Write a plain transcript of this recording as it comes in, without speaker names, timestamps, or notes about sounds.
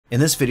In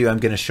this video, I'm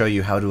going to show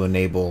you how to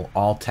enable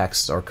all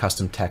text or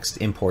custom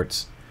text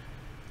imports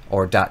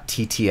or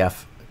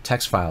 .ttf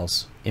text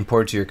files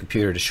imported to your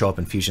computer to show up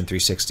in Fusion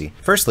 360.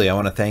 Firstly, I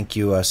want to thank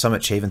you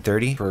Summit Shaven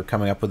 30 for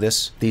coming up with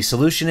this. The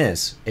solution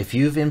is, if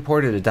you've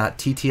imported a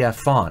 .ttf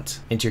font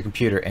into your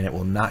computer and it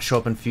will not show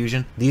up in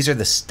Fusion, these are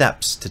the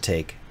steps to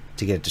take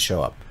to get it to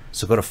show up.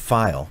 So go to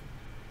File,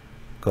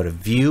 go to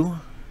View,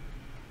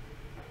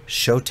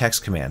 Show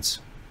Text Commands.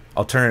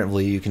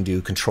 Alternatively, you can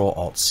do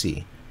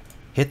Control-Alt-C.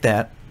 Hit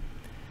that.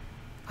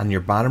 On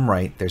your bottom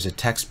right, there's a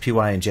text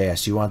PY and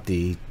JS. You want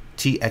the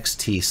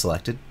TXT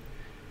selected.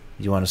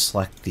 You want to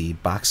select the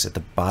box at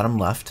the bottom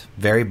left,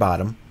 very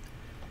bottom,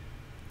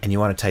 and you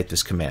want to type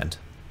this command.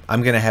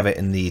 I'm going to have it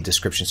in the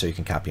description so you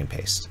can copy and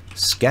paste.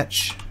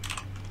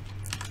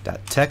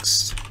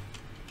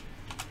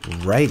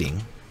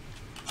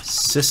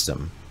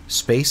 Sketch.TextWritingSystem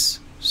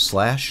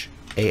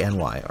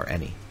 /ANY or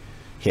any.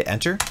 Hit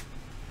enter,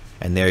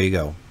 and there you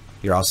go.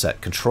 You're all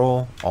set.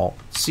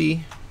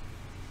 Control-Alt-C.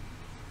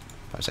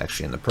 I was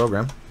actually in the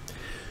program.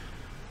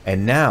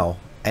 And now,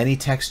 any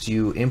text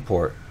you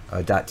import,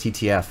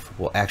 .ttf,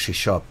 will actually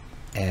show up.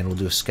 And we'll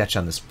do a sketch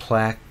on this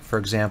plaque, for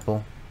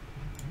example.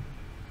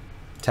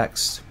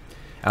 Text.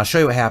 And I'll show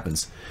you what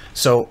happens.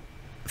 So,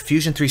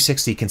 Fusion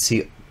 360 can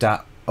see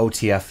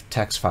 .otf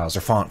text files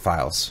or font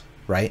files,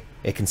 right?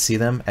 It can see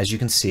them. As you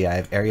can see, I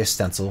have area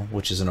stencil,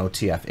 which is an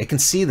OTF. It can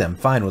see them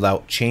fine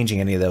without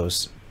changing any of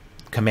those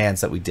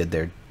commands that we did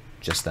there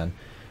just then.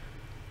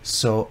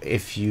 So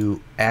if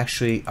you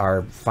actually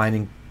are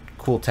finding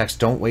cool text,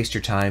 don't waste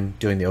your time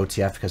doing the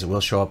OTF because it will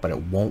show up, but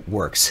it won't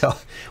work. So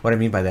what I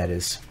mean by that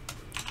is,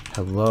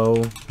 hello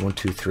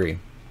 123.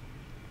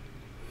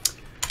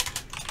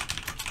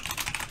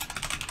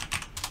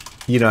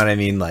 You know what I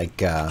mean? Like,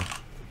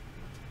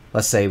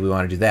 let's say we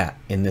want to do that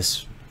in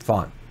this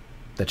font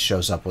that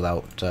shows up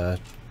without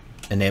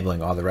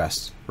enabling all the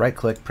rest. Right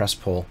click, press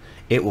pull.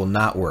 It will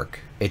not work.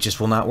 It just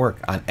will not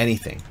work on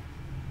anything.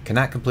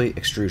 Cannot complete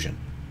extrusion.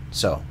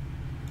 So,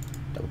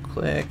 double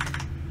click,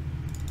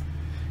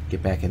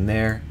 get back in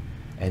there,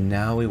 and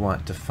now we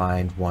want to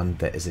find one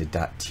that is a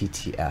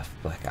 .ttf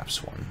Black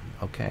Ops 1.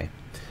 Okay.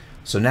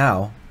 So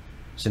now,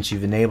 since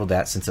you've enabled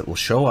that, since it will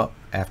show up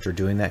after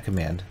doing that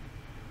command,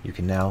 you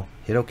can now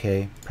hit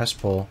OK, press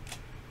pull,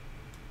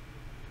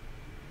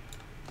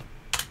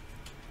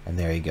 and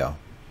there you go.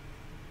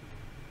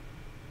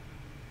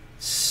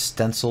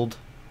 Stenciled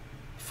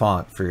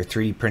font for your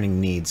 3D printing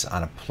needs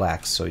on a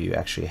plaque, so you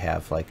actually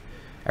have like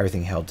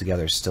everything held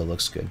together. Still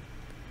looks good.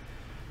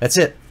 That's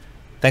it.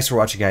 Thanks for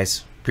watching,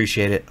 guys.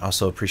 Appreciate it.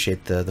 Also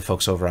appreciate the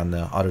folks over on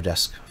the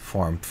Autodesk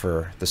forum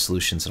for the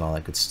solutions and all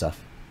that good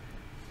stuff.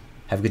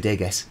 Have a good day,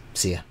 guys.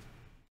 See ya.